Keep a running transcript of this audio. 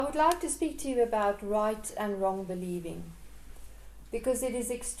would like to speak to you about right and wrong believing, because it is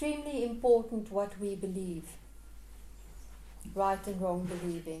extremely important what we believe. Right and wrong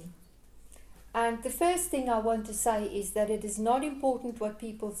believing. And the first thing I want to say is that it is not important what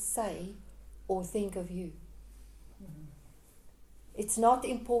people say or think of you. It's not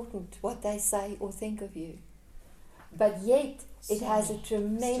important what they say or think of you. But yet it has a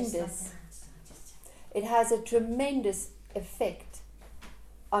tremendous effect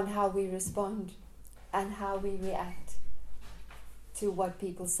on how we respond and how we react to what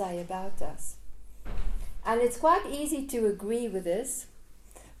people say about us. And it's quite easy to agree with this,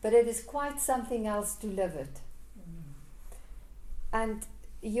 but it is quite something else to live it. And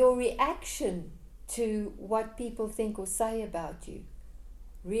your reaction to what people think or say about you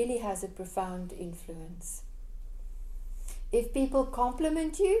really has a profound influence. If people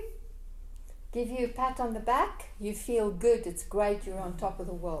compliment you, give you a pat on the back, you feel good, it's great, you're on top of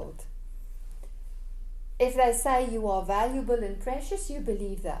the world. If they say you are valuable and precious, you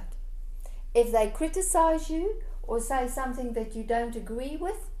believe that. If they criticize you or say something that you don't agree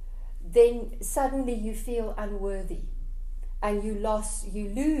with, then suddenly you feel unworthy and you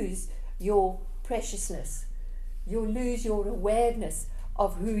lose your preciousness. You lose your awareness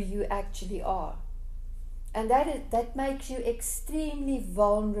of who you actually are. And that makes you extremely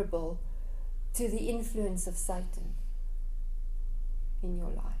vulnerable to the influence of Satan in your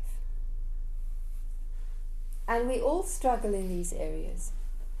life. And we all struggle in these areas.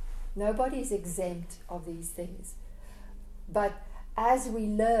 Nobody is exempt of these things. But as we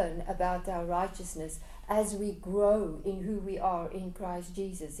learn about our righteousness, as we grow in who we are in Christ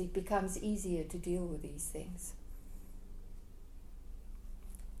Jesus, it becomes easier to deal with these things.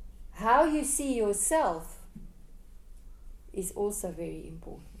 How you see yourself is also very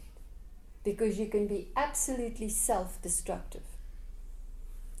important, because you can be absolutely self-destructive.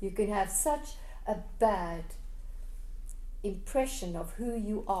 You can have such a bad impression of who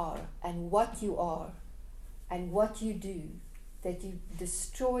you are and what you are and what you do that you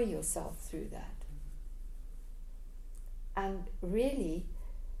destroy yourself through that. And really,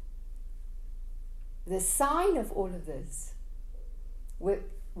 the sign of all of this,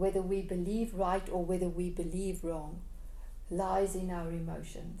 whether we believe right or whether we believe wrong, lies in our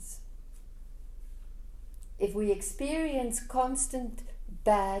emotions. If we experience constant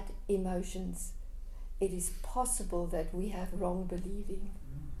bad emotions, it is possible that we have wrong believing.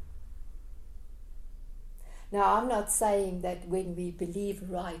 Now, I'm not saying that when we believe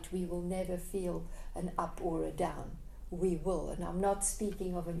right, we will never feel an up or a down. We will. And I'm not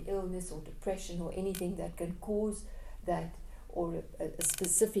speaking of an illness or depression or anything that can cause that, or a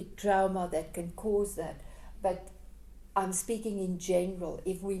specific trauma that can cause that. But I'm speaking in general.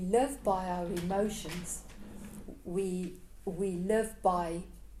 If we live by our emotions, we live by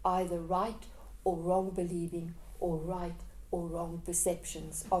either right or wrong believing, or right or wrong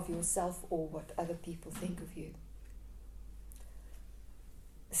perceptions of yourself or what other people think of you.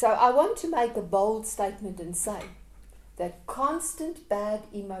 So I want to make a bold statement and say that constant bad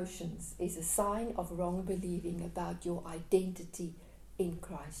emotions is a sign of wrong believing about your identity in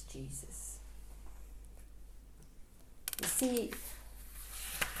Christ Jesus. You see,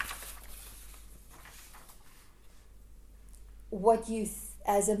 what you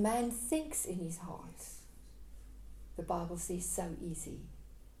as a man thinks in his heart, the Bible says so easy.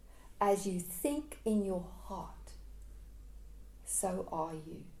 As you think in your heart, so are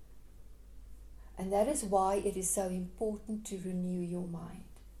you. And that is why it is so important to renew your mind.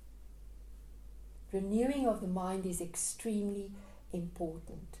 Renewing of the mind is extremely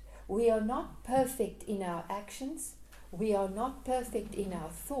important. We are not perfect in our actions. We are not perfect in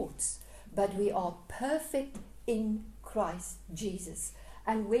our thoughts, but we are perfect in Christ Jesus.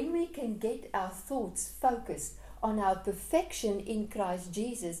 And when we can get our thoughts focused on our perfection in Christ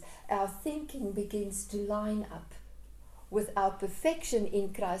Jesus, our thinking begins to line up with our perfection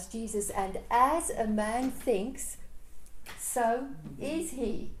in Christ Jesus. And as a man thinks, so is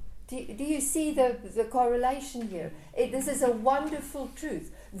he. Do you see the correlation here? This is a wonderful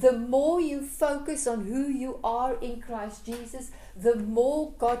truth. The more you focus on who you are in Christ Jesus, the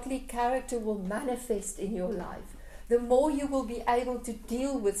more godly character will manifest in your life. The more you will be able to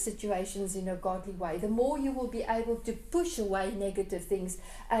deal with situations in a godly way. The more you will be able to push away negative things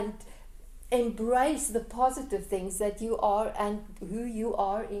and embrace the positive things that you are and who you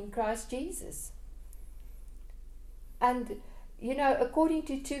are in Christ Jesus. And, you know, according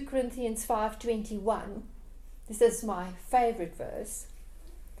to 2 Corinthians 5:21, this is my favorite verse.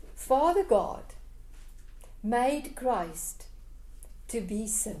 Father God made Christ to be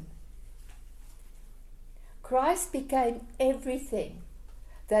sin. Christ became everything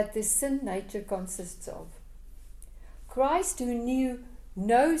that the sin nature consists of. Christ, who knew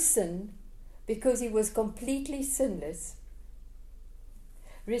no sin because he was completely sinless,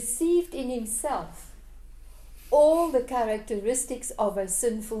 received in himself all the characteristics of a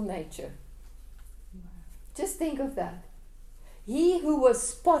sinful nature. Just think of that. He who was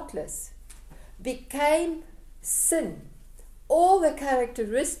spotless became sin. All the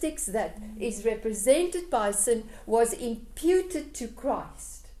characteristics that is represented by sin was imputed to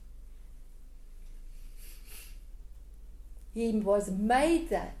Christ. He was made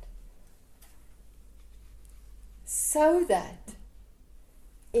that so that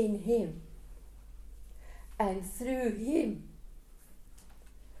in him and through him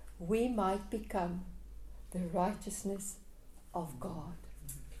we might become the righteousness of God.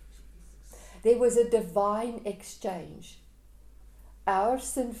 There was a divine exchange. Our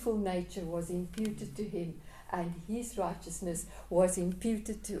sinful nature was imputed to him, and his righteousness was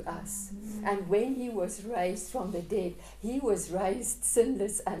imputed to us. And when he was raised from the dead, he was raised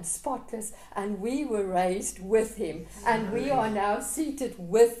sinless and spotless, and we were raised with him. And we are now seated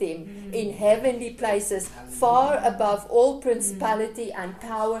with him in heavenly places, far above all principality and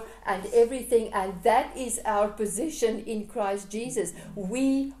power and everything. And that is our position in Christ Jesus.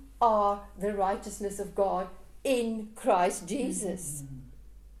 We are the righteousness of God in Christ Jesus.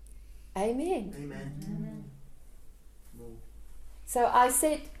 Amen. Amen. So I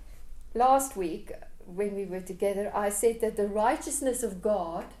said last week when we were together, I said that the righteousness of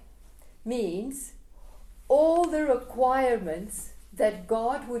God means all the requirements that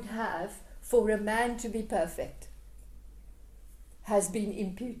God would have for a man to be perfect has been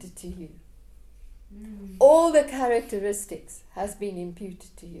imputed to you. All the characteristics has been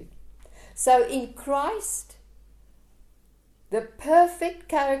imputed to you. So in Christ, the perfect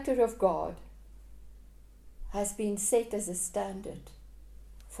character of God has been set as a standard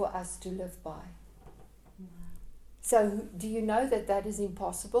for us to live by. So do you know that that is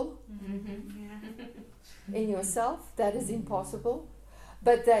impossible? In yourself, that is impossible.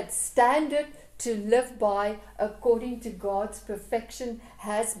 But that standard to live by according to God's perfection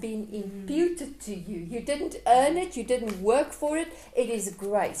has been imputed to you. You didn't earn it, you didn't work for it. It is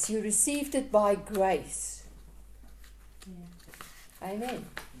grace. You received it by grace. Amen.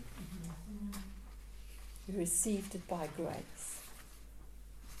 You received it by grace.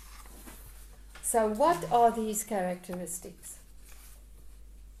 So what are these characteristics?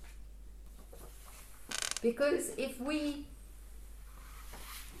 Because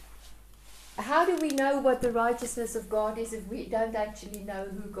how do we know what the righteousness of God is if we don't actually know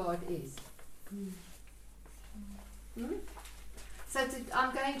who God is? So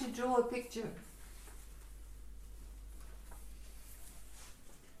I'm going to draw a picture.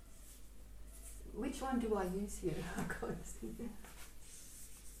 Which one do I use here? I can't see.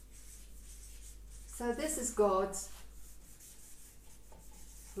 So this is God's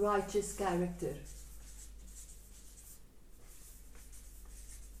righteous character.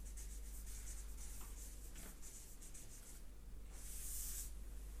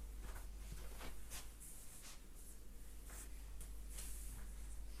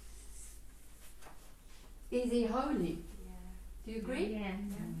 Is he holy? Do you agree? Yeah.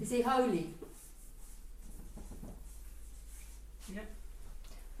 Is he holy? Yep.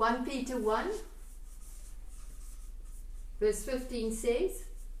 1 Peter 1 verse 15 says,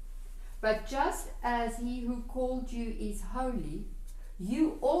 "But just as he who called you is holy,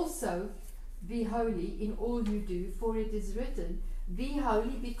 you also be holy in all you do, for it is written, be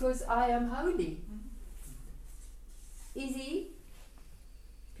holy because I am holy." Is he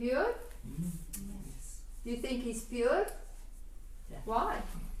pure? Do you think he's pure? Yeah. Why?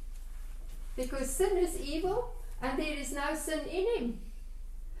 Because sin is evil and there is no sin in him.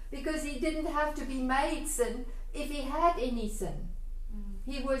 Because he didn't have to be made sin if he had any sin.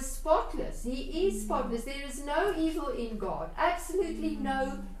 He was spotless. He is spotless. There is no evil in God. Absolutely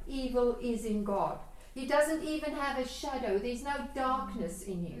no evil is in God. He doesn't even have a shadow. There's no darkness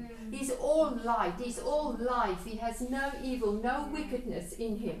in him. He's all light. He's all life. He has no evil, no wickedness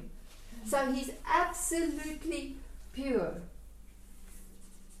in him. So he's absolutely pure.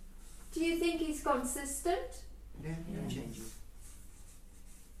 Do you think he's consistent? Yeah, no changes.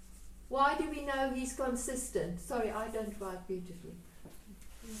 Why do we know he's consistent? Sorry, I don't write beautifully.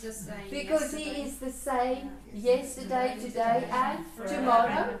 He's the same. Because yesterday. he is the same yesterday, today, and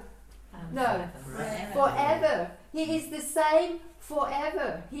tomorrow. No, forever. He is the same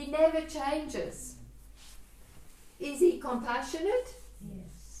forever. He never changes. Is he compassionate?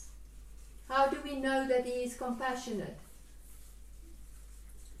 Yes. How do we know that he is compassionate?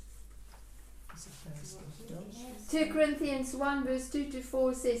 2 Corinthians 1 verse 2 to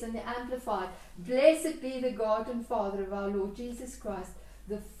 4 says in the Amplified, "Blessed be the God and Father of our Lord Jesus Christ,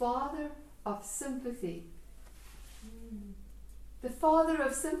 the Father of sympathy." The Father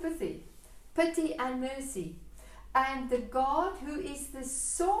of sympathy, pity and mercy, and the God who is the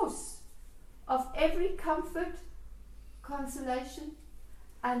source of every comfort, consolation,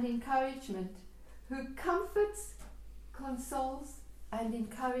 and encouragement, who comforts, consoles, and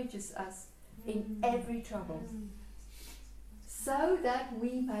encourages us in every trouble, so that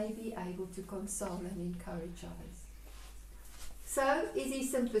we may be able to console and encourage others. So, is he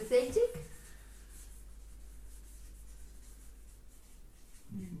sympathetic?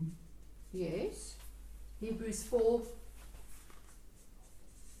 Yes. Hebrews 4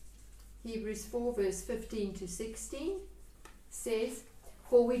 verse 15 to 16 says,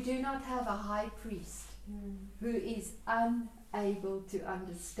 "For we do not have a high priest who is unable to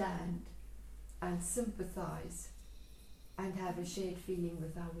understand and sympathize and have a shared feeling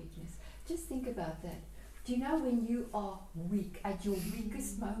with our weakness." Just think about that. Do you know when you are weak, at your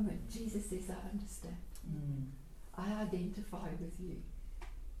weakest moment, Jesus says, "I understand. I identify with you."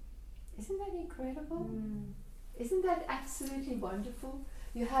 Isn't that incredible? Isn't that absolutely wonderful?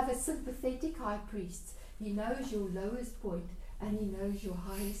 You have a sympathetic high priest. He knows your lowest point and he knows your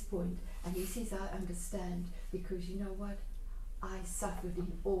highest point. And he says, "I understand, because you know what? I suffered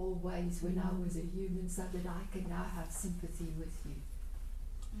in all ways when I was a human, so that I can now have sympathy with you."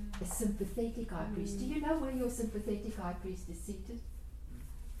 A sympathetic high priest. Do you know where your sympathetic high priest is seated?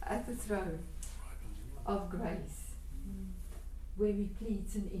 At the throne of grace, where he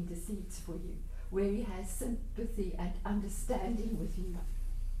pleads and intercedes for you, where he has sympathy and understanding with you.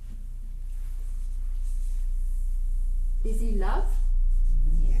 Is he love?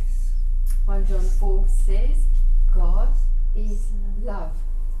 Yes. 1 John 4 says, God is love.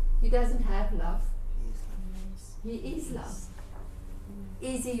 He doesn't have love. He is He is love.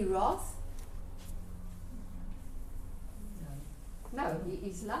 Is he wrath? No, he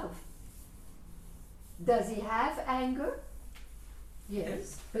is love. Does he have anger?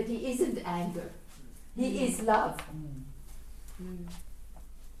 Yes, but he isn't anger. He is love.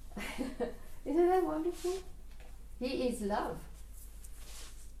 Isn't that wonderful? He is love.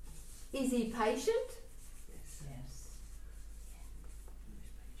 Is he patient?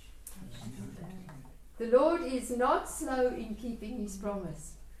 The Lord is not slow in keeping his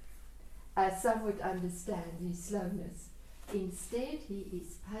promise, as some would understand his slowness. Instead, he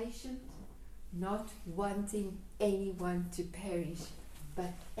is patient, not wanting anyone to perish,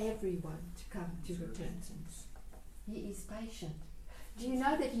 but everyone to come to repentance. He is patient. Do you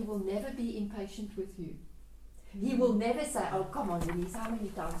know that he will never be impatient with you? He will never say, "Oh, come on, Denise, how many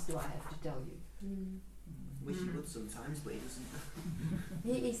times do I have to tell you?" Wish he would sometimes, but he doesn't.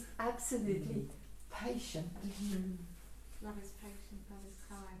 He is absolutely patient. Love is patient, love is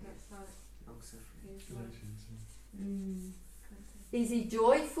kind. That's what Long suffering. it is like. Is he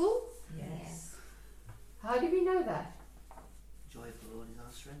joyful? Yes. How do we know that? Joy of the Lord is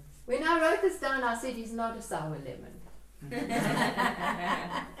our strength. When I wrote this down, I said he's not a sour lemon.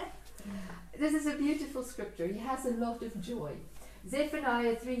 This is a beautiful scripture. He has a lot of joy.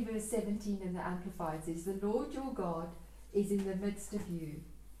 Zephaniah 3 verse 17 in the Amplified says, "The Lord your God is in the midst of you,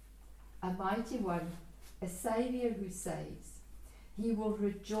 a mighty one, a Saviour who saves. He will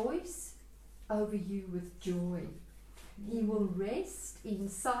rejoice over you with joy. He will rest in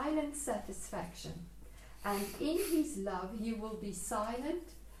silent satisfaction, and in his love he will be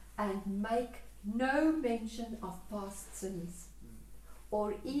silent and make no mention of past sins,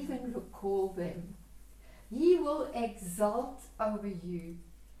 or even recall them. He will exult over you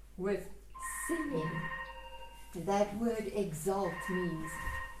with singing." That word exult means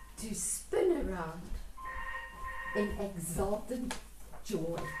to spin around in exultant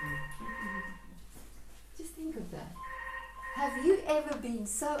joy. Just think of that. Have you ever been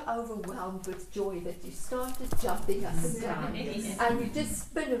so overwhelmed with joy that you started jumping up and down and you just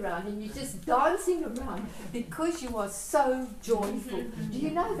spin around and you're just dancing around because you are so joyful? Do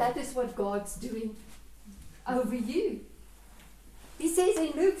you know that is what God's doing over you? He says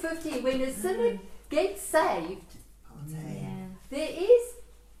in Luke 15, when a sinner gets saved, there is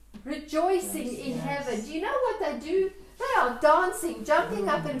rejoicing in heaven. Do you know what they do? They are dancing, jumping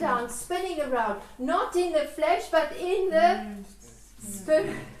up and down, spinning around, not in the flesh, but in the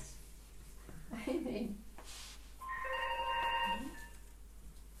spirit. Amen.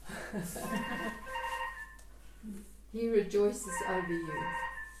 He rejoices over you.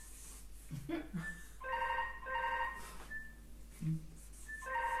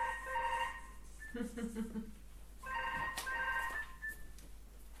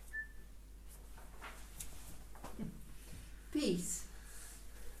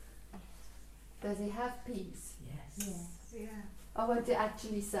 Does he have peace? Yes. Yeah. I want to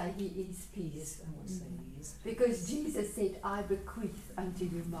actually say he is peace. Yes, I would say he is. Because Jesus said, I bequeath unto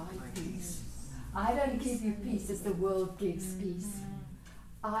you my My peace. I don't give you peace as the world gives peace.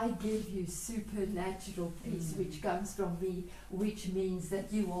 I give you supernatural peace which comes from me, which means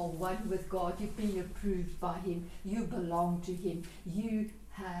that you are one with God. You've been approved by him. You belong to him. You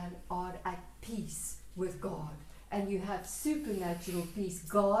are at peace with God. And you have supernatural peace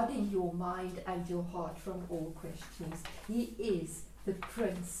guarding your mind and your heart from all questionings. He is the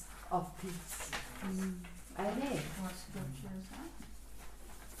Prince of Peace. Amen. What scripture is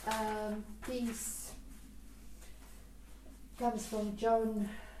that? Peace comes from John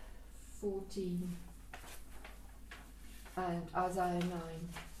 14 and Isaiah 9.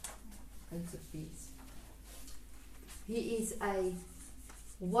 Prince of Peace. He is a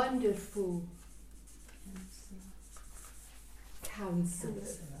wonderful counselor.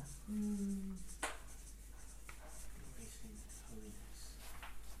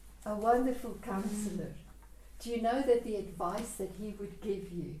 A wonderful counselor. Do you know that the advice that he would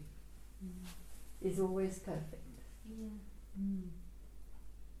give you is always perfect?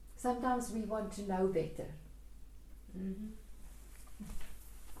 Sometimes we want to know better.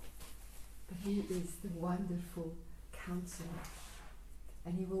 But he is the wonderful counselor.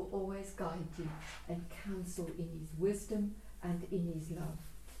 And he will always guide you and counsel in his wisdom and in his love.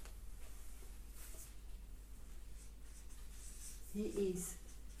 He is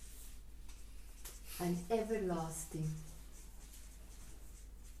an everlasting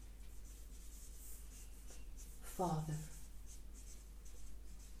Father.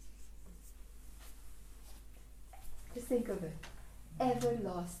 Just think of it.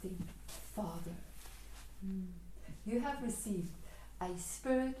 Everlasting Father. You have received a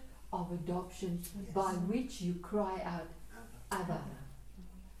spirit of adoption by which you cry out, Abba.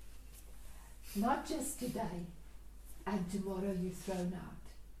 Not just today and tomorrow you're thrown out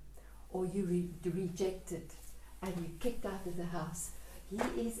or you rejected and you're kicked out of the house. He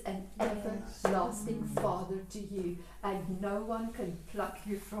is an everlasting Father to you, and no one can pluck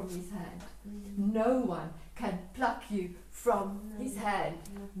you from his hand. No one can pluck you from his hand.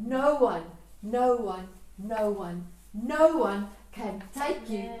 No one can take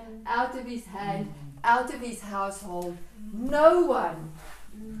you out of his hand, out of his household. No one.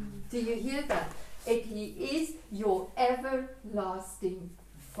 Do you hear that? He is your everlasting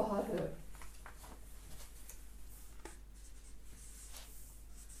Father.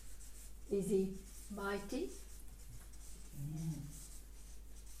 Is he mighty?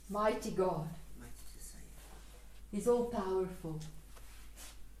 Mighty God. He's all powerful.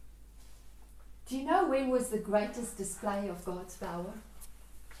 Do you know when was the greatest display of God's power?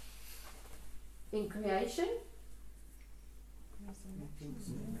 In creation?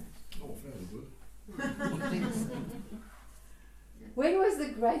 Oh, very good. When was the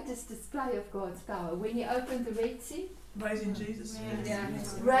greatest display of God's power? When he opened the Red Sea? Raising Jesus.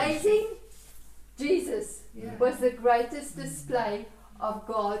 Raising Jesus was the greatest display of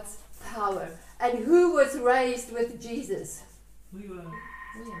God's power. And who was raised with Jesus? We were.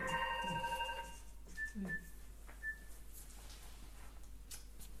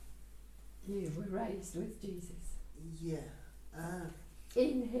 You were raised with Jesus. Yeah.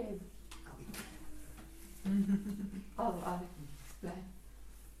 In him. I'll explain.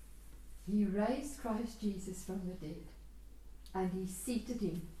 He raised Christ Jesus from the dead, and he seated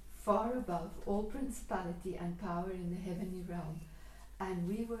him far above all principality and power in the heavenly realm. And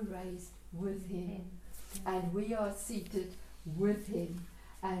we were raised with him, and we are seated with him.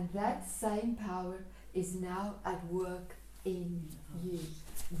 And that same power is now at work in you.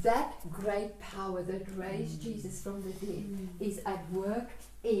 That great power that raised Jesus from the dead is at work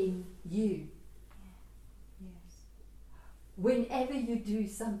in you. Whenever you do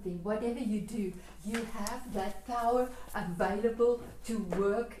something, whatever you do, you have that power available to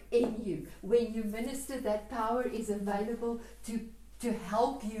work in you. When you minister, that power is available to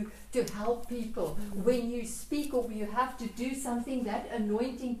help you, to help people. When you speak or you have to do something, that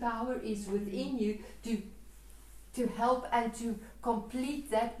anointing power is within you to help and to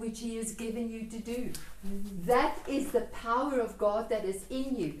complete that which he has given you to do. That is the power of God that is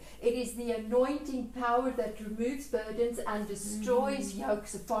in you. It is the anointing power that removes burdens and destroys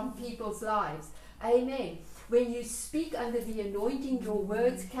yokes upon people's lives. Amen. When you speak under the anointing, your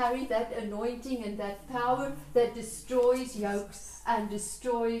words carry that anointing and that power that destroys yokes and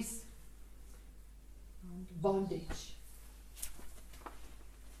destroys bondage.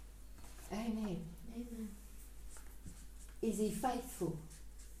 Amen. Amen. Is he faithful?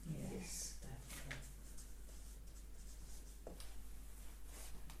 Yes.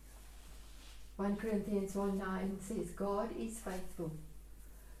 1 Corinthians 1:9 says, God is faithful,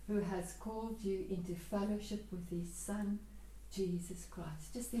 who has called you into fellowship with his Son, Jesus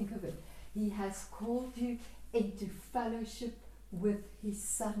Christ. Just think of it. He has called you into fellowship with his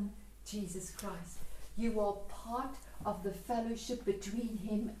Son, Jesus Christ. You are part of the fellowship between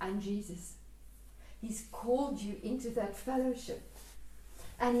him and Jesus. He's called you into that fellowship.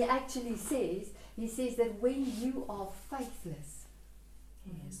 And he actually says, that when you are faithless,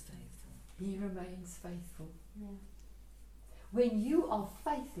 He is faithful. he remains faithful. Yeah. When you are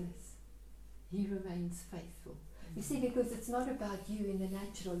faithless, he remains faithful. You see, because it's not about you in the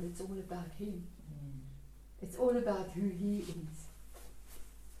natural, it's all about him. It's all about who he is.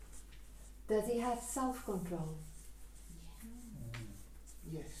 Does he have self-control?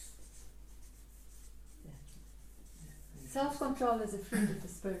 Yes. Self-control is a fruit of the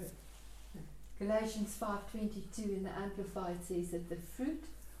Spirit. Galatians 5:22 in the Amplified says that the fruit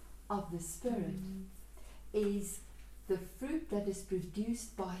of the Spirit is the fruit that is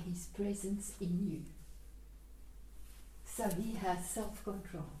produced by his presence in you. So he has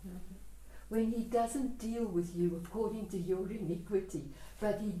self-control. When he doesn't deal with you according to your iniquity,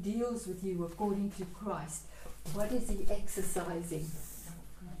 but he deals with you according to Christ, what is he exercising?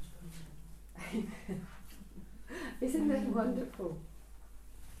 Isn't that wonderful?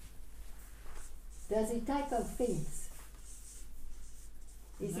 Does he take offense?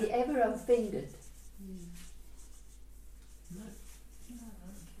 Is he ever offended?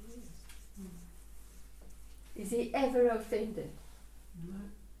 Is he ever offended?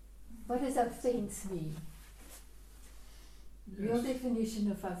 What does offense mean? Your definition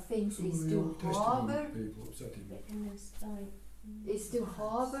of offense is to harbour. People upset him. Is to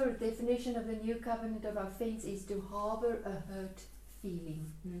harbour. Definition of the new covenant of offense is to harbour a hurt feeling.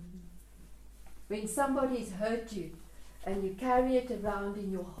 When somebody's hurt you and you carry it around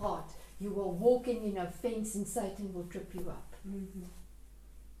in your heart, you are walking in offense and Satan will trip you up.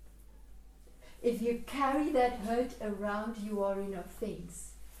 If you carry that hurt around, you are in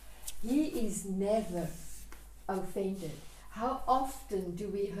offense. He is never offended. How often do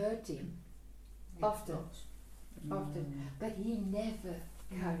we hurt him? Often. But he never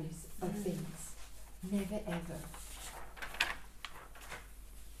carries offense. Never ever.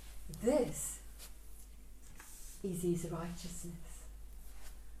 This is his righteousness.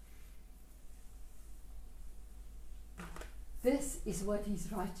 This is what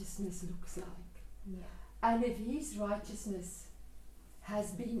his righteousness looks like. And if his righteousness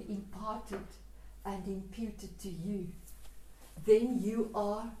has been imparted and imputed to you, then you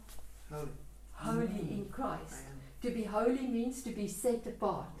are holy in Christ. To be holy means to be set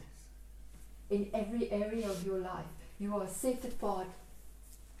apart in every area of your life. You are set apart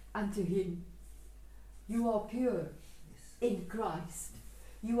unto him. You are pure in Christ.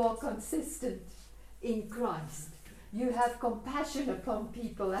 You are consistent in Christ. You have compassion upon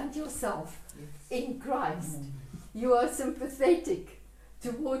people and yourself in Christ. You are sympathetic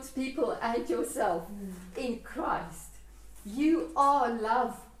towards people and yourself in Christ. You are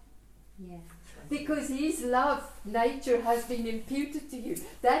love. Because his love nature has been imputed to you.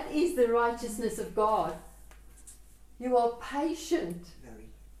 That is the righteousness of God. You are patient.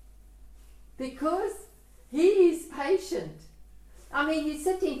 Because he is patient. I mean, you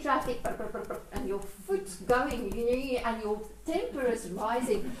sit in traffic and your foot's going and your temper is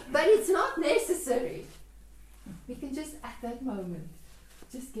rising, but it's not necessary. We can just, at that moment,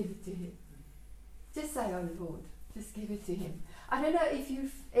 just give it to him. Just say, oh Lord, just give it to him. I don't know if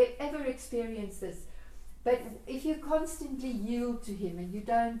you've ever experienced this, but if you constantly yield to him and you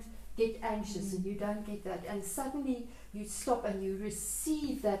don't get anxious and you don't get that, and suddenly you stop and you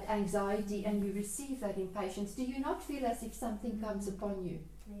receive that anxiety and you receive that impatience, do you not feel as if something comes upon you?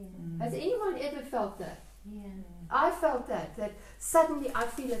 Has anyone ever felt that? I felt that suddenly I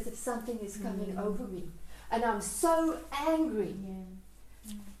feel as if something is coming over me and I'm so angry.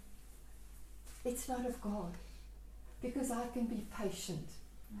 It's not of God, because I can be patient.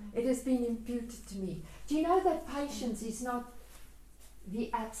 It has been imputed to me. Do you know that patience is not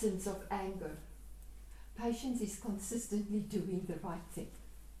the absence of anger? Patience is consistently doing the right thing.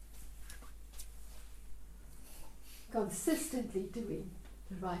 Consistently doing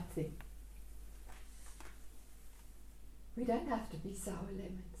the right thing. We don't have to be sour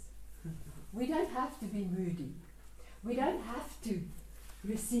lemons. We don't have to be moody. We don't have to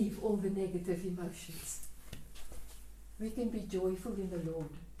receive all the negative emotions. We can be joyful in the Lord,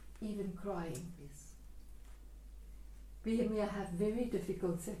 even crying. We may have very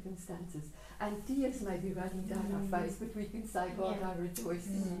difficult circumstances, and tears may be running down our face, but we can say, God, I rejoice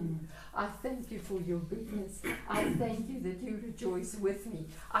in you. I thank you for your goodness. I thank you that you rejoice with me.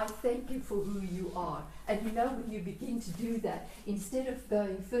 I thank you for who you are. And you know, when you begin to do that, instead of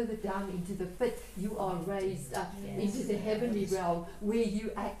going further down into the pit, you are raised up into the heavenly realm where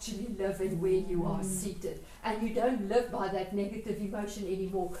you actually live and where you are seated. And you don't live by that negative emotion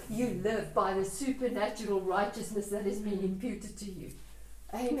anymore. You live by the supernatural righteousness that has been imputed to you.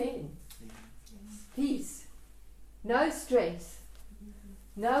 Amen. Peace. No stress.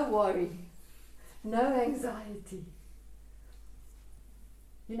 No worry. No anxiety.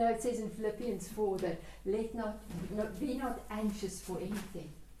 You know, it says in Philippians 4 that be not anxious for anything,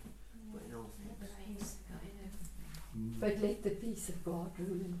 But in all things. but let the peace of God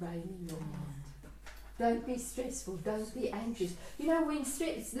rule and reign in your heart. Don't be stressful. Don't be anxious. You know, when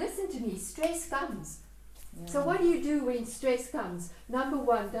stress, listen to me, stress comes. So what do you do when stress comes? Number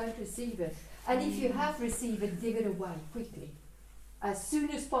one, don't receive it. And if you have received it, give it away quickly. As soon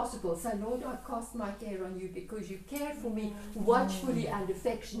as possible. Say, Lord, I cast my care on you because you care for me watchfully and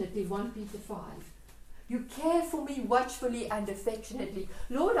affectionately. 1 Peter 5. You care for me watchfully and affectionately.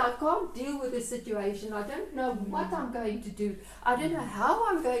 Lord, I can't deal with this situation. I don't know what I'm going to do. I don't know how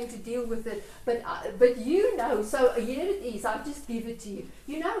I'm going to deal with it. But you know. So here it is. I just give it to you.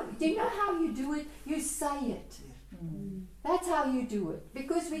 You know, do you know how you do it? You say it. That's how you do it.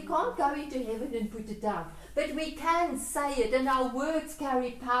 Because we can't go into heaven and put it down. But we can say it, and our words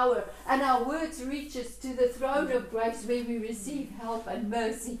carry power, and our words reach us to the throne of grace where we receive help and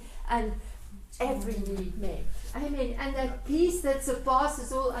mercy and every need met. Amen. And that peace that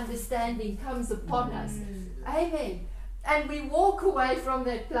surpasses all understanding comes upon us. Amen. And we walk away from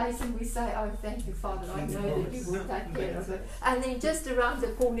that place and we say, oh, thank you, Father, I know that you will take care of it. And then just around the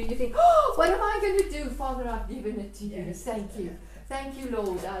corner you think, oh, what am I going to do? Father, I've given it to you. Thank you. Thank you,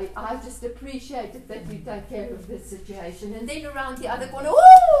 Lord. I just appreciate it that you take care of this situation. And then around the other corner,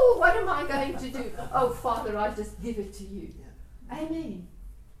 oh, what am I going to do? Oh, Father, I just give it to you. Amen.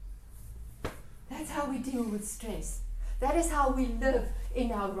 That's how we deal with stress. That is how we live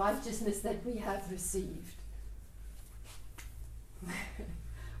in our righteousness that we have received.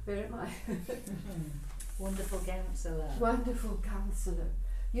 Where am I? Wonderful counselor. Wonderful counselor.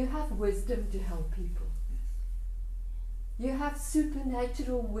 You have wisdom to help people. You have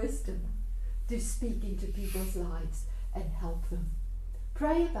supernatural wisdom to speak into people's lives and help them.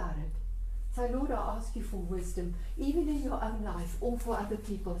 Pray about it. Say, Lord, I ask you for wisdom, even in your own life or for other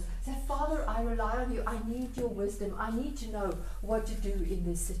people. Say, Father, I rely on you. I need your wisdom. I need to know what to do in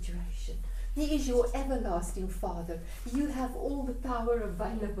this situation. He is your everlasting Father. You have all the power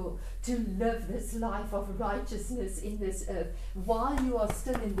available to live this life of righteousness in this earth. While you are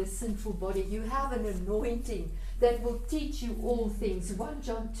still in this sinful body, you have an anointing that will teach you all things. 1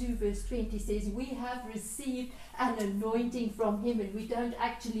 John 2 verse 20 says, we have received an anointing from him, and we don't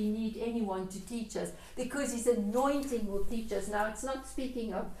actually need anyone to teach us because his anointing will teach us. Now, it's not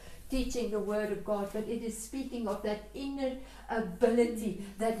speaking of teaching the word of God, but it is speaking of that inner ability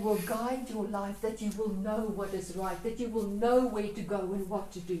that will guide your life, that you will know what is right, that you will know where to go and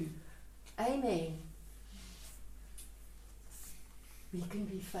what to do. Amen. We can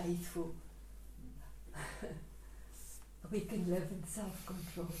be faithful. We can live in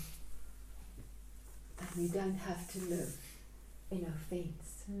self-control. And we don't have to live in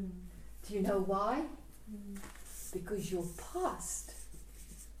offense. Do you know why? Because your past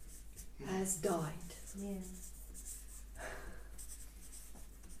has died.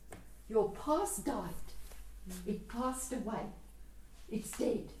 Your past died. It passed away. It's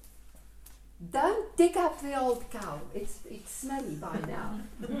dead. Don't dig up the old cow. It's smelly by now.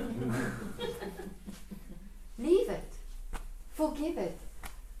 Leave it. Forgive it.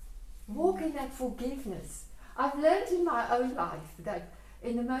 Walk in that forgiveness. I've learned in my own life that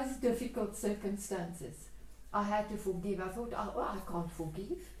in the most difficult circumstances, I had to forgive. I thought, oh, I can't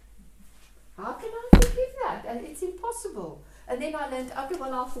forgive. How can I forgive that? And it's impossible. And then I learned, okay,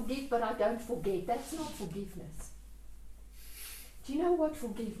 well, I'll forgive, but I don't forget. That's not forgiveness. Do you know what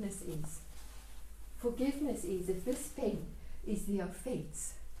forgiveness is? Forgiveness is, if this pen is the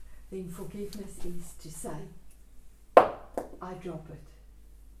offense, then forgiveness is to say, I drop it.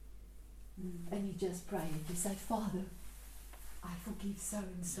 And you just pray and you say, Father, I forgive so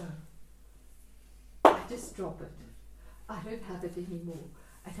and so. I just drop it. I don't have it anymore.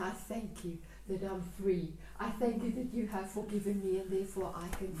 And I thank you that I'm free. I thank you that you have forgiven me, and therefore I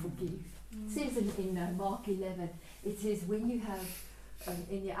can forgive. It says in Mark 11, it says when you have,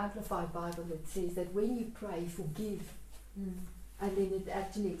 in the Amplified Bible, it says that when you pray, forgive. And then it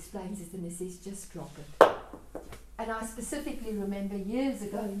actually explains it, and it says just drop it. And I specifically remember years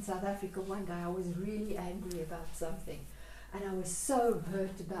ago in South Africa, one day I was really angry about something. And I was so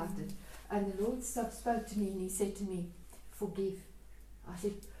hurt about it. And the Lord spoke to me and He said to me, forgive. I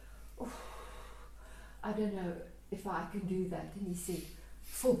said, oh, I don't know if I can do that. And He said,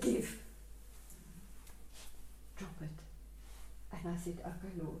 forgive. Drop it. And I said,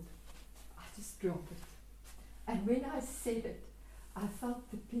 okay, Lord. I just drop it. And when I said it, I felt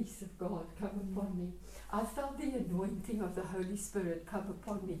the peace of God come upon me. I felt the anointing of the Holy Spirit come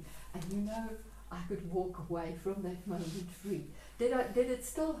upon me. And you know, I could walk away from that moment free. Did it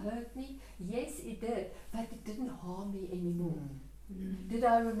still hurt me? Yes, it did. But it didn't harm me anymore. Did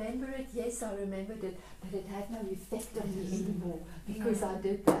I remember it? Yes, I remembered it. But it had no effect on me anymore because I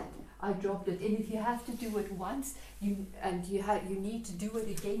did that. I dropped it. And if you have to do it once, you need to do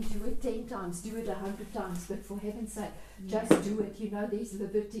it again, do it 10 times, do it 100 times. But for heaven's sake, just do it. You know, there's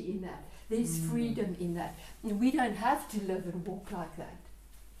liberty in that. There's freedom in that. And we don't have to live and walk like that.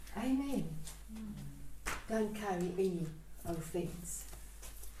 Amen. Don't carry any offense.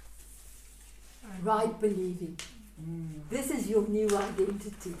 Right believing. This is your new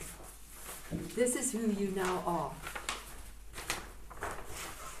identity. This is who you now are.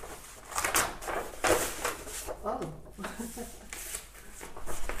 Oh.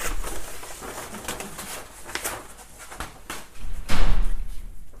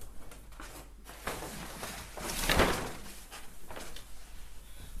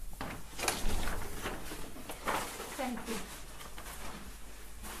 Thank you.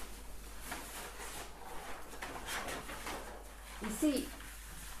 You see,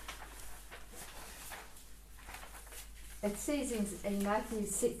 it says in Matthew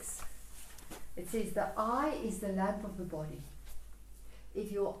 6, it says the eye is the lamp of the body.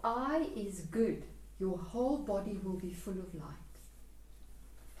 If your eye is good, your whole body will be full of light.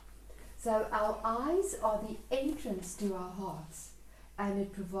 So our eyes are the entrance to our hearts, and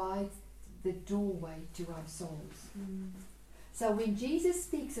it provides the doorway to our souls. So when Jesus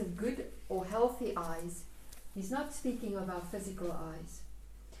speaks of good or healthy eyes, He's not speaking of our physical eyes,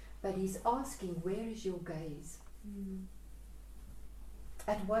 but He's asking, where is your gaze?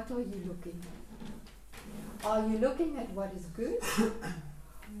 At what are you looking? Are you looking at what is good?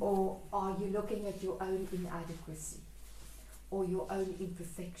 Or are you looking at your own inadequacy? Or your own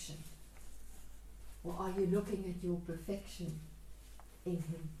imperfection? Or are you looking at your perfection in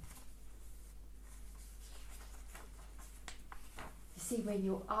Him? You see, when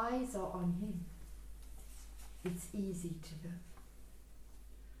your eyes are on Him, it's easy to live.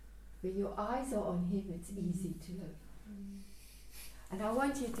 When your eyes are on Him, it's easy to live. And I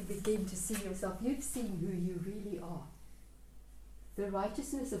want you to begin to see yourself. You've seen who you really are. The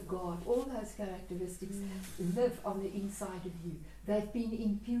righteousness of God, all those characteristics live on the inside of you. They've been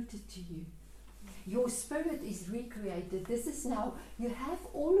imputed to you. Your spirit is recreated. This is now, you have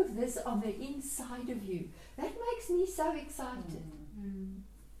all of this on the inside of you. That makes me so excited.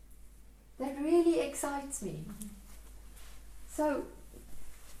 That really excites me. So,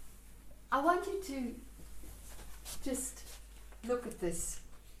 I want you to just look at this,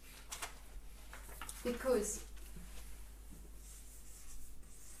 because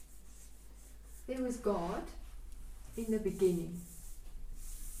there was God in the beginning,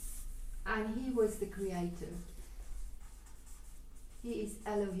 and He was the creator. He is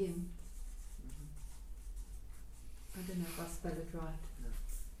Elohim. I don't know if I spell it right.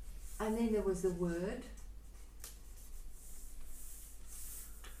 And then there was the Word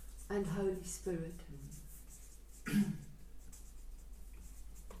and Holy Spirit.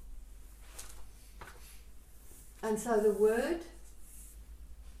 And so the Word,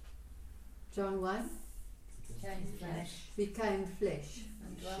 John 1, became flesh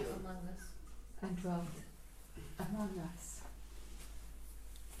and dwelt among us. and dwelt among us.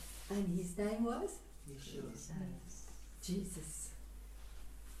 And His name was Jesus.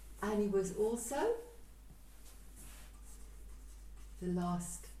 And He was also the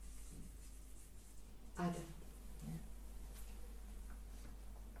last Adam.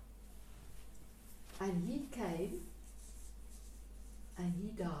 And He came and He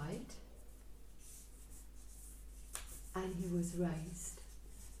died and He was raised.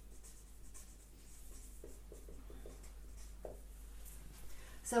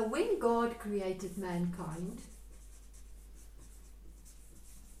 So when God created mankind,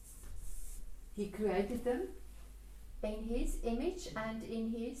 He created them in His image and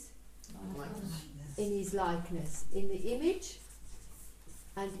in His likeness, in the image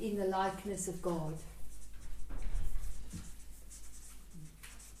and in the likeness of God.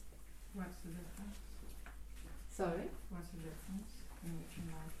 What's the difference? Sorry? What's the difference? Image and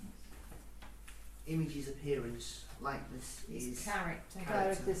likeness. image is appearance, likeness is character.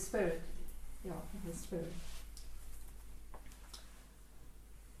 Character, spirit. Yeah, the spirit.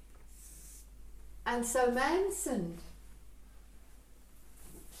 And so man sinned,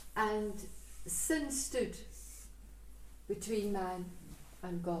 and sin stood between man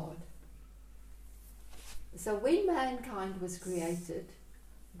and God. So when mankind was created,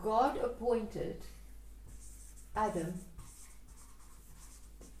 God appointed Adam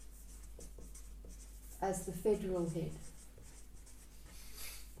as the federal head.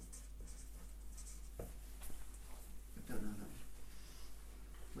 I don't know that.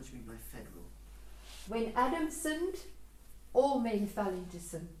 What do you mean by federal? When Adam sinned, all men fell into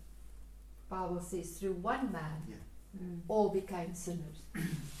sin. Bible says through one man, Yeah. all became sinners.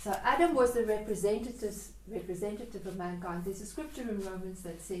 So Adam was the representative of mankind. There's a scripture in Romans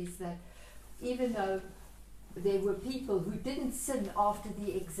that says that even though there were people who didn't sin after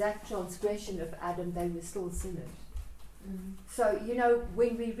the exact transgression of Adam, they were still sinners. So, you know,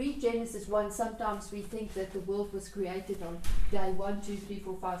 when we read Genesis 1, sometimes we think that the world was created on day 1, 2, 3,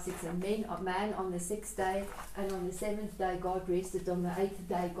 4, 5, 6, and man on the 6th day, and on the 7th day God rested, on the 8th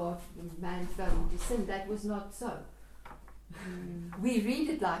day man fell into sin. That was not so. We read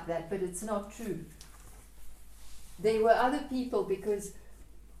it like that, but it's not true. There were other people because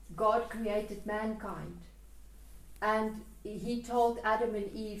God created mankind, and he told Adam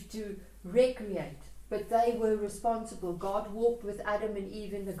and Eve to recreate, but they were responsible. God walked with Adam and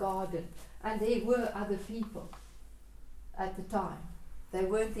Eve in the garden, and there were other people at the time. They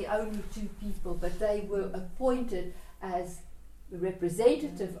weren't the only two people, but they were appointed as the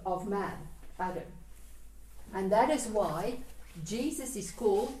representative of man, Adam. And that is why Jesus is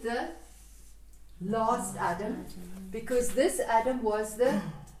called the last Adam, because this Adam was the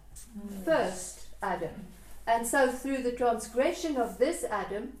first Adam. And so through the transgression of this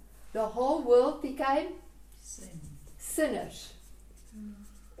Adam, the whole world became sinners.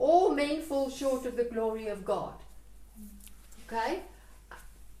 All men fall short of the glory of God. Okay?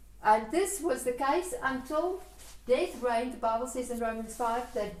 And this was the case until death reigned. The Bible says in Romans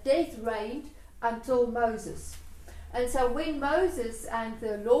 5 that death reigned until Moses. And so when Moses and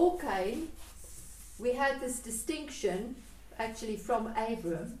the law came, we had this distinction, actually from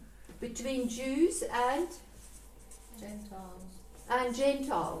Abram, between Jews and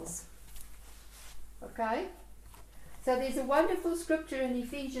Gentiles. Okay? So there's a wonderful scripture in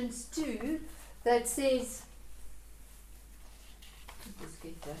Ephesians 2 that says, let's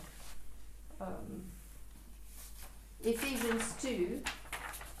get that. Ephesians 2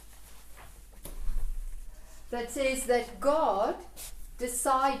 that says that God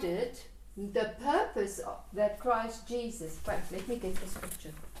decided the purpose that Christ Jesus. Wait, let me get the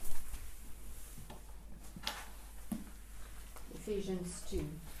scripture. Ephesians 2.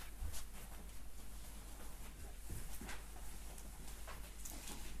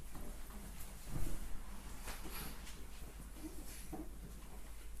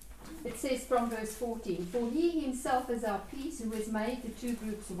 It says from verse 14, "For he himself is our peace, who has made the two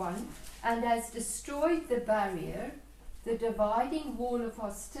groups one, and has destroyed the barrier, the dividing wall of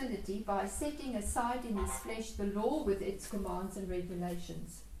hostility, by setting aside in his flesh the law with its commands and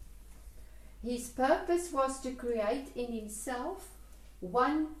regulations. His purpose was to create in himself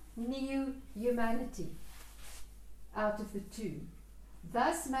one new humanity out of the two,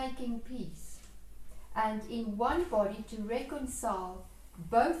 thus making peace, and in one body to reconcile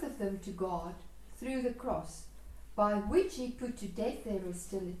both of them to God through the cross, by which he put to death their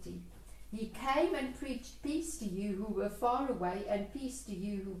hostility. He came and preached peace to you who were far away, and peace to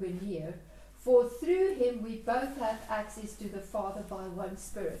you who were near. For through him we both have access to the Father by one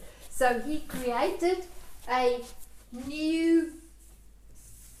Spirit." So he created a new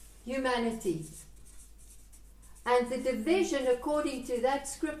humanity. And the division according to that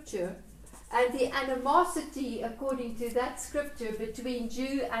scripture, and the animosity according to that scripture between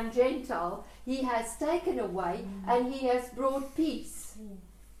Jew and Gentile, he has taken away, and he has brought peace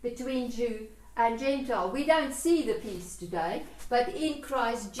between Jew and Gentile. We don't see the peace today, but in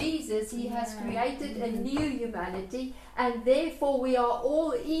Christ Jesus he has created a new humanity, and therefore we are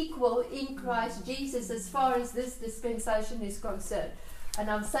all equal in Christ Jesus as far as this dispensation is concerned. And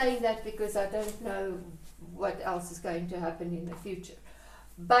I'm saying that because I don't know what else is going to happen in the future.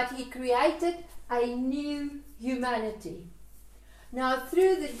 But he created a new humanity. Now,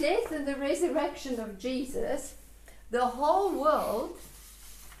 through the death and the resurrection of Jesus, the whole world,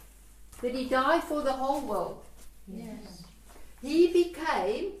 did he die for the whole world? Yes. He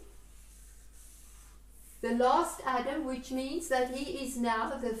became the last Adam, which means that he is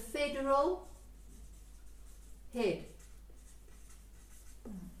now the federal head.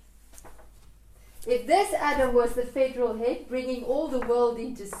 If this Adam was the federal head, bringing all the world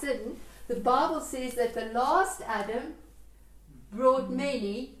into sin, the Bible says that the last Adam brought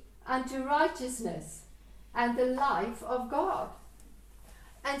many unto righteousness and the life of God.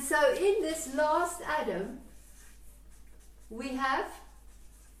 And so in this last Adam, we have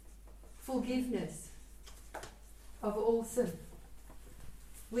forgiveness of all sin.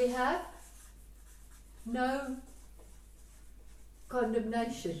 We have no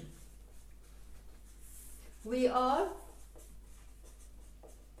condemnation. We are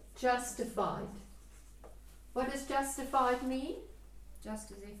justified. What does justified mean?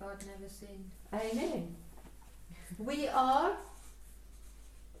 Just as if I'd never sinned. Amen. We are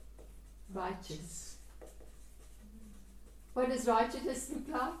righteous. What does righteousness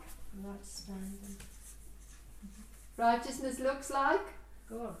look like? Right standing. Righteousness looks like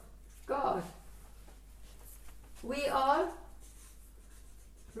God. God. We are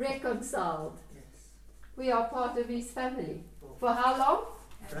reconciled. Yes. We are part of His family. For how long?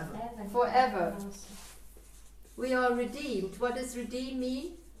 Forever. Forever. We are redeemed. What does redeem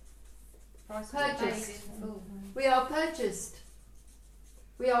mean? Purchased. We are purchased.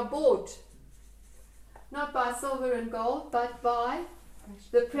 We are bought. Not by silver and gold, but by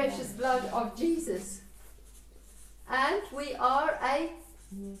the precious blood of Jesus. And we are a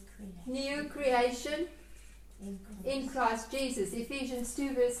new creation in Christ Jesus. Ephesians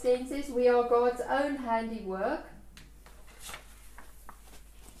 2 verse 10 says, we are God's own handiwork.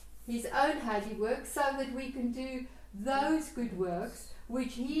 His own handiwork, so that we can do those good works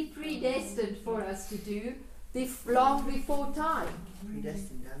which He predestined for us to do long before time.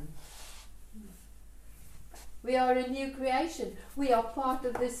 Predestined, Dan. We are a new creation. We are part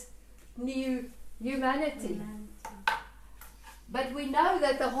of this new humanity. But we know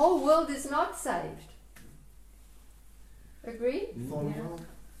that the whole world is not saved. Agree? Fallen world.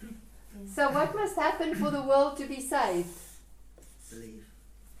 So what must happen for the world to be saved? Believe.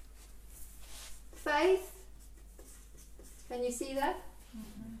 Faith. Can you see that?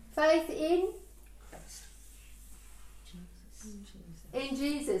 Faith in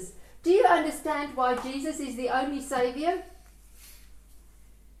Jesus. Do you understand why Jesus is the only Saviour?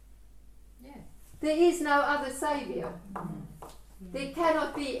 Yeah. There is no other Saviour. There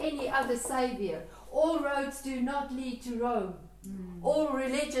cannot be any other Saviour. All roads do not lead to Rome. All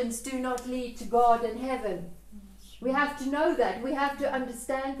religions do not lead to God and heaven. We have to know that. We have to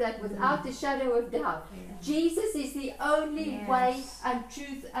understand that without a shadow of doubt. Jesus is the only way and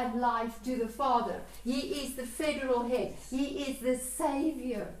truth and life to the Father. He is the federal head. He is the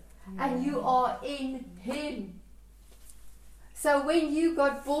Saviour. And you are in Him. So when you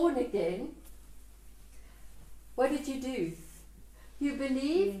got born again, what did you do? You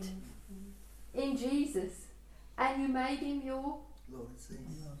believed in Jesus and you made Him your Lord and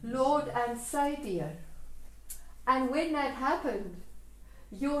Savior. Lord and Saviour. And when that happened,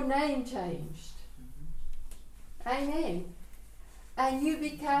 your name changed. Amen. And you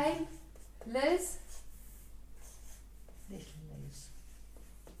became Liz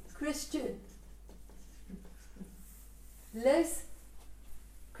Christian. Liz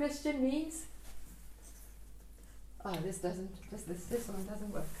Christian means this one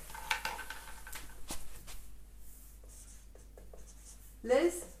doesn't work.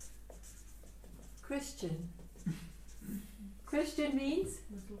 Liz Christian. Christian means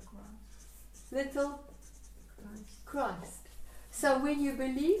little Christ. So when you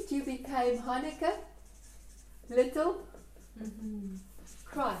believed, you became Hanukkah, little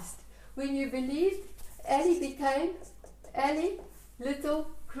Christ. When you believed, Ellie became Ellie, little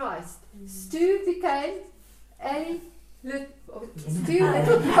Christ. Stu became Ellie, Stu,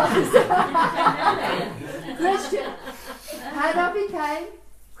 little Christ. Christian. Hannah became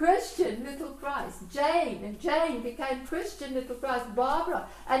Christian, little Christ. Jane became Christian, little Christ. Barbara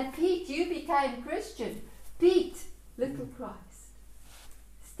and Pete, you became Christian. Pete, little Christ.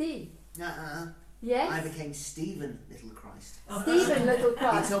 Steve. Yes? I became Stephen, little Christ. Stephen, little He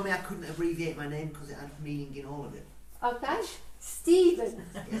Christ. told me I couldn't abbreviate my name because it had meaning in all of it. Okay? Stephen.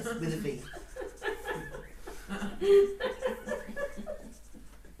 Yes, with a V.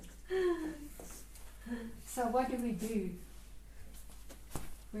 So what do we do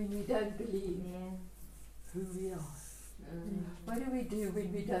when we don't believe who we are? What do we do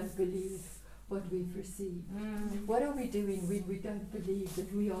when we don't believe what we've received? What are we doing when we don't believe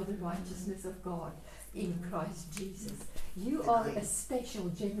that we are the righteousness of God in Christ Jesus? You are a special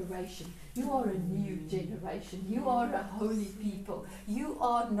generation. You are a new generation. You are a holy people. You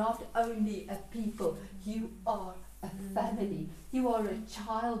are not only a people, you are a family. You are a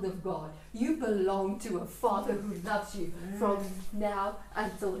child of God. You belong to a Father who loves you from now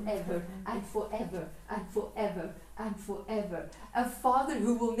until ever and forever and forever and forever. A Father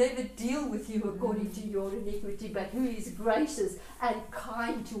who will never deal with you according to your iniquity, but who is gracious and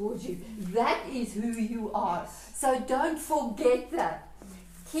kind towards you. That is who you are. So don't forget that.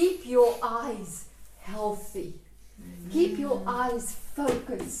 Keep your eyes healthy. Keep your eyes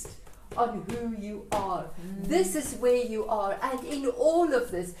focused on who you are. This is where you are, and in all of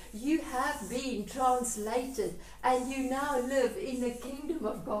this you have been translated, and you now live in the kingdom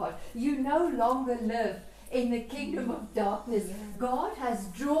of God. You no longer live in the kingdom of darkness. God has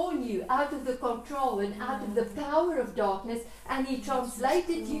drawn you out of the control and out of the power of darkness, and He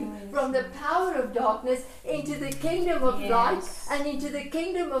translated you from the power of darkness into the kingdom of light and into the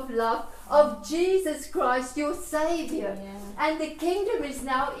kingdom of love of Jesus Christ, your Savior. And the kingdom is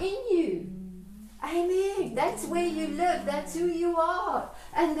now in you. Amen. That's where you live. That's who you are.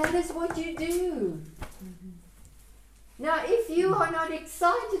 And that is what you do. Now, if you are not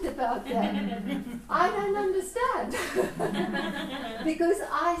excited about that, I don't understand. Because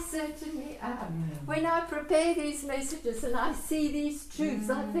I certainly am. When I prepare these messages and I see these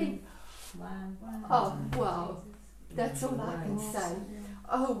truths, I think, oh, wow. That's all I can say.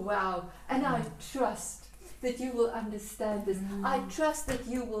 Oh, wow. And I trust that you will understand this. I trust that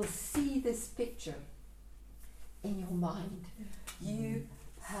you will see this picture in your mind. You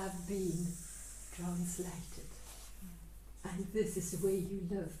have been translated. And this is where you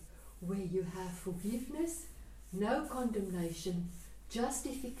live, where you have forgiveness, no condemnation,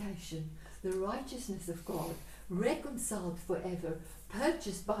 justification, the righteousness of God, reconciled forever,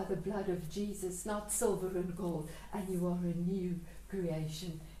 purchased by the blood of Jesus, not silver and gold, and you are a new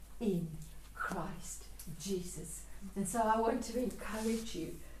creation in Christ Jesus. And so I want to encourage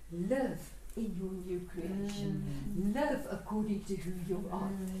you, live in your new creation. Live according to who you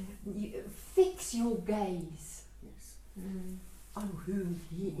are. Fix your gaze on who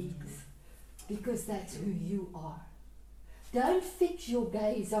He is, because that's who you are. Don't fix your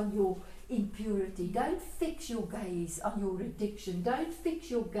gaze on your impurity. Don't fix your gaze on your addiction. Don't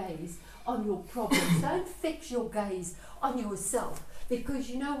fix your gaze on your problems. Don't fix your gaze on yourself, because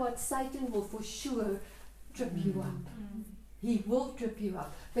you know what? Satan will for sure trip you up. He will trip you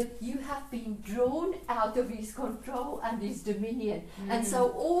up. But you have been drawn out of his control and his dominion. And so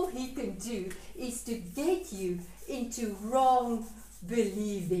all he can do is to get you into wrong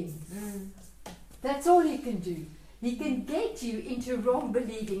believing. That's all he can do. He can get you into wrong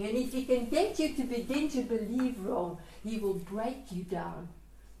believing. And if he can get you to begin to believe wrong, he will break you down.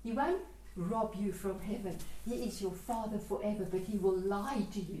 He won't rob you from heaven. He is your Father forever, but he will lie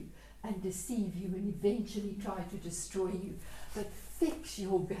to you and deceive you and eventually try to destroy you. But fix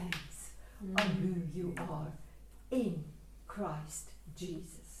your gaze on who you are in Christ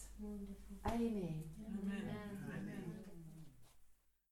Jesus. Amen. Amen.